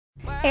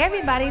Hey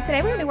everybody,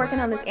 today we're going to be working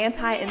on this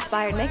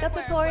anti-inspired makeup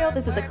tutorial.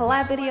 This is a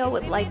collab video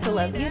with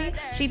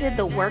LikeToLoveBeauty. She did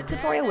the work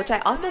tutorial, which I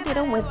also did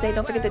on Wednesday.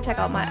 Don't forget to check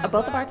out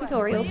both of our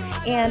tutorials.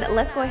 And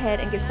let's go ahead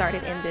and get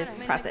started in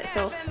this process.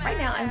 So right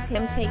now I'm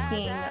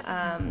taking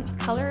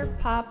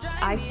Colourpop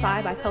I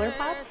Spy by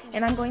Colourpop,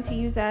 and I'm going to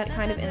use that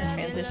kind of in the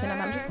transition,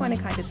 and I'm just going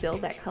to kind of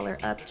build that color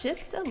up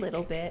just a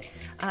little bit.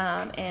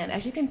 And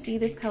as you can see,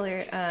 this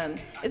color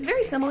is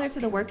very similar to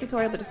the work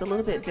tutorial, but it's a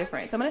little bit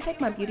different. So I'm going to take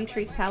my Beauty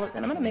Treats palettes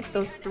and I'm going to mix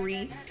those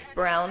three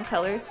brown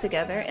colors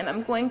together, and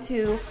I'm going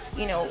to,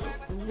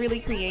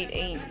 really create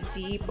a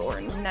deep or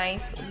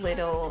nice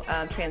little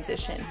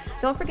transition.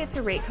 Don't forget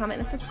to rate, comment,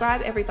 and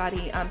subscribe,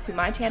 everybody, to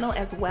my channel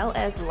as well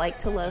as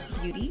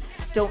LikeToLoveBeauty.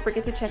 Don't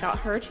forget to check out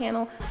her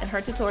channel and her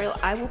tutorial.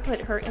 I will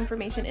put her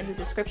information in the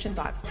description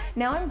box.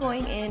 Now I'm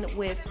going in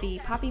with the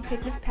Poppy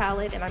Picnic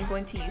palette, and I'm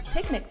going to use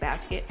Picnic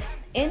Basket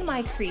in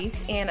my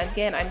crease, and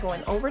again I'm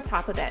going over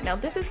top of that. Now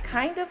this is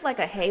kind of like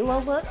a halo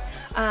look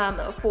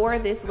for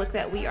this look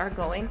that we are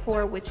going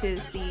for, which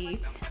is the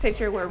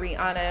picture where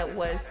Rihanna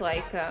was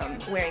like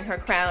wearing her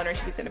crown, or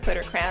she was going to put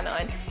her crown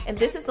on, and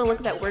this is the look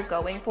that we're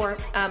going for.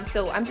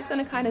 So I'm just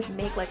going to kind of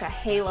make like a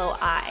halo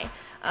eye.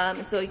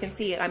 So you can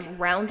see it, I'm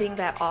rounding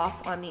that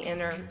off on the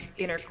inner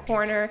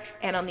corner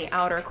and on the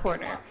outer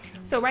corner.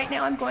 So right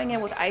now I'm going in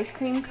with Ice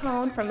Cream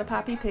Cone from the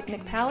Poppy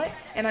Picnic palette,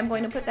 and I'm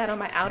going to put that on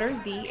my outer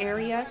V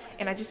area,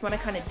 and I just want to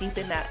kind of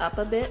deepen that up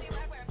a bit.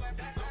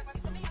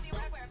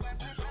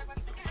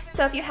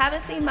 So if you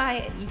haven't seen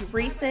my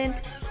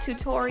recent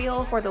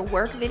tutorial for the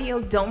work video,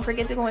 don't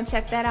forget to go and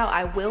check that out.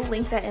 I will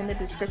link that in the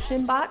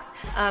description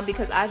box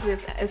because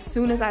as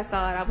soon as I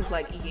saw it, I was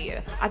like,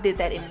 yeah, I did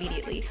that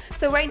immediately.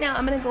 So right now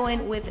I'm going to go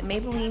in with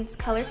Maybelline's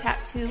Color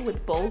Tattoo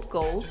with Bold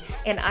Gold,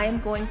 and I am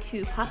going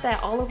to pop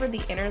that all over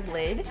the inner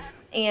lid.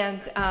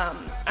 And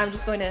I'm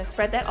just going to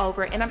spread that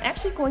over, and I'm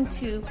actually going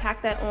to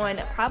pack that on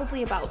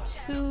probably about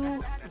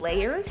 2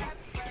 layers.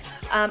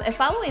 And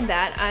following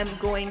that, I'm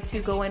going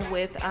to go in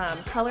with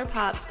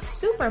Colourpop's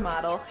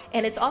Supermodel,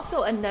 and it's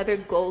also another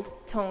gold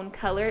tone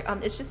color.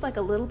 It's just like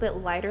a little bit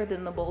lighter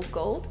than the Bold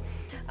Gold,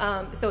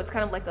 so it's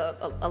kind of like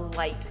a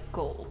light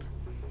gold.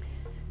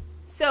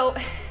 So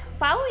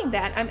following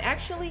that, I'm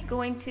actually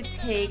going to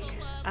take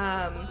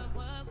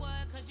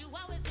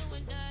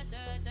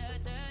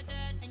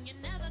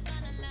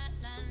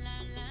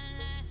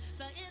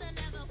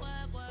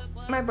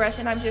my brush,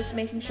 and I'm just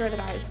making sure that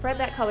I spread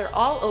that color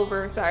all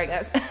over. Sorry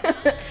guys.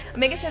 I'm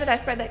making sure that I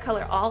spread that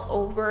color all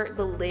over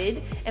the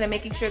lid, and I'm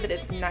making sure that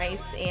it's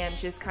nice and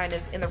just kind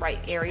of in the right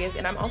areas.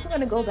 And I'm also going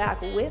to go back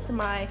with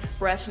my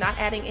brush, not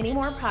adding any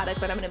more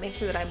product, but I'm going to make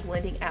sure that I'm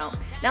blending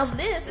out. Now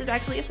this is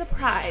actually a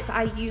surprise.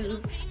 I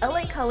used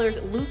LA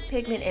Colors Loose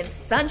Pigment and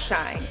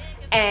Sunshine.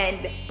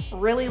 And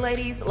really,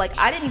 ladies, like,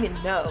 I didn't even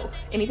know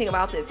anything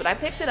about this, but I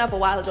picked it up a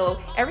while ago.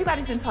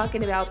 Everybody's been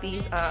talking about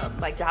these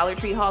like Dollar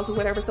Tree hauls or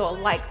whatever, so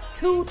like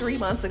 2-3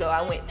 months ago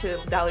I went to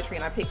Dollar Tree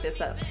and I picked this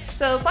up.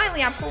 So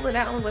finally I pulled it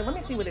out and was like, let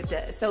me see what it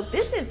does. So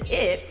this is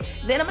it.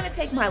 Then I'm going to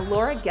take my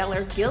Laura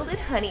Geller Gilded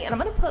Honey, and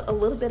I'm going to put a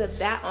little bit of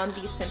that on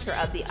the center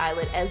of the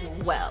eyelid as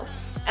well.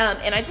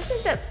 And I just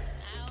think that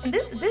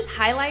this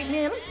highlight,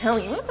 man, I'm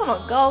telling you, when I'm talking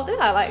about gold, this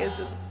highlight is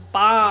just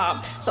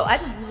bomb. So I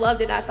just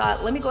loved it. I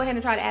thought, let me go ahead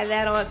and try to add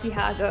that on, see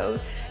how it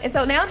goes. And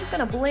so now I'm just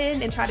going to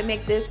blend and try to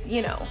make this,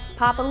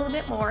 pop a little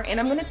bit more. And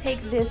I'm going to take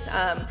this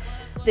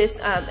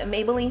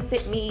Maybelline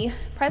Fit Me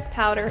pressed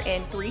powder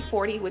in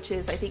 340, which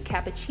is, I think,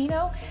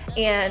 cappuccino,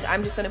 and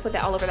I'm just going to put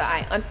that all over the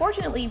eye.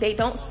 Unfortunately, they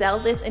don't sell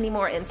this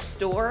anymore in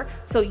store,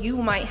 so you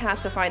might have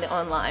to find it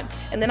online.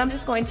 And then I'm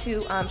just going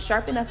to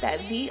sharpen up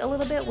that V a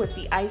little bit with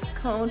the Ice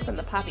Cone from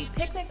the Poppy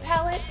Picnic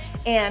palette,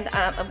 and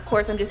of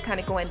course I'm just kind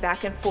of going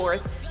back and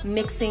forth,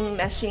 mixing,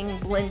 meshing,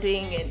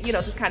 blending, and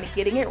just kind of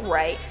getting it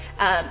right.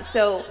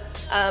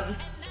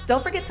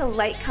 Don't forget to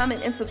like,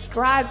 comment, and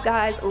subscribe,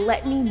 guys.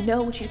 Let me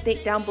know what you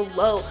think down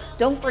below.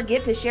 Don't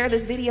forget to share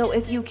this video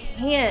if you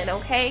can,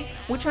 okay?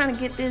 We're trying to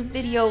get this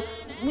video,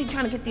 we're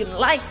trying to get them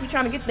likes, we're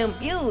trying to get them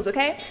views,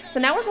 okay? So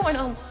now we're going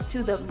on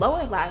to the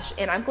lower lash,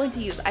 and I'm going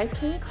to use Ice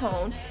Cream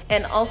Cone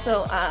and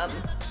also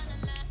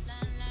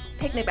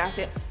Picnic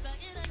Basket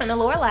on the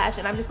lower lash,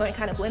 and I'm just going to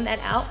kind of blend that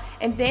out.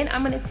 And then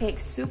I'm going to take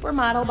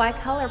Supermodel by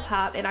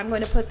Colourpop, and I'm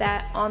going to put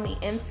that on the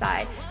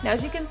inside. Now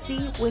as you can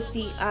see with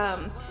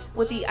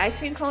the Ice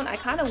Cream Cone, I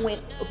kind of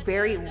went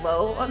very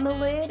low on the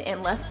lid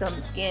and left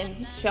some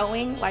skin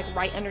showing like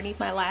right underneath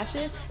my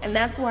lashes, and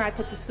that's where I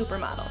put the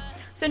Supermodel.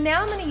 So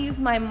now I'm going to use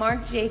my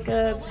Marc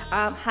Jacobs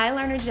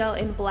Highliner gel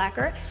in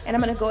Blacquer, and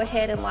I'm going to go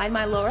ahead and line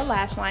my lower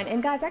lash line.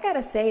 And guys, I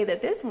gotta say that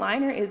this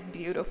liner is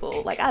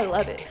beautiful. Like, I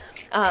love it.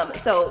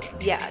 So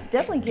yeah,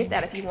 definitely get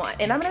that if you want.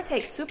 And I'm going to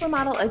take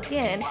Supermodel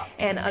again,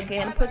 and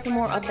again put some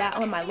more of that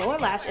on my lower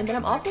lash, and then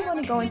I'm also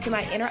going to go into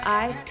my inner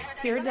eye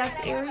tear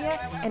duct area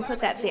and put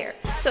that there.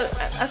 So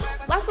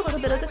I've lost a little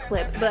bit of the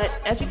clip, but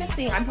as you can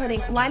see, I'm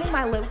lining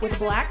my lip with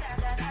black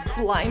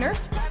liner.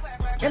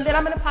 And then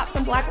I'm going to pop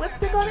some black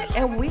lipstick on it,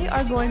 and we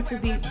are going to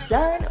be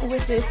done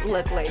with this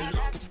look, ladies.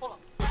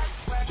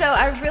 So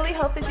I really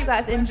hope that you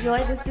guys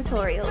enjoyed this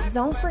tutorial.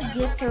 Don't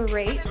forget to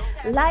rate,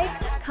 like,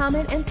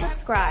 comment, and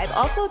subscribe.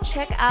 Also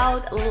check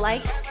out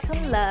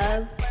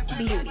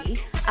LikeToLoveBeauty.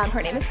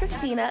 Her name is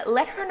Christina.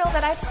 Let her know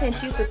that I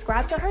sent you.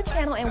 Subscribe to her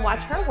channel and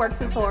watch her work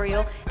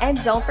tutorial.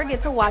 And don't forget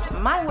to watch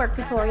my work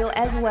tutorial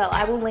as well.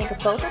 I will link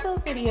both of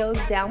those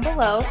videos down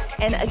below.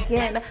 And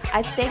again,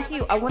 I thank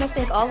you. I want to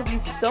thank all of you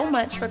so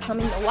much for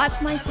coming to watch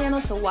my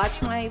channel, to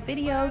watch my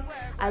videos.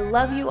 I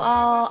love you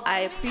all.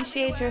 I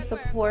appreciate your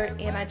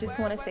support. And I just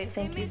want to say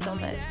thank you so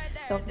much.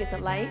 Don't forget to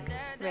like,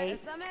 rate,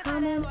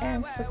 comment,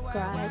 and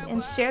subscribe.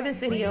 And share this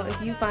video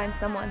if you find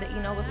someone that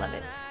you know would love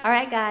it. All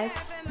right, guys.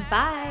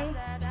 Bye.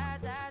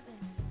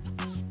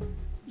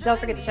 Don't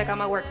forget to check out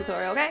my work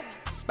tutorial, okay?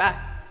 Bye.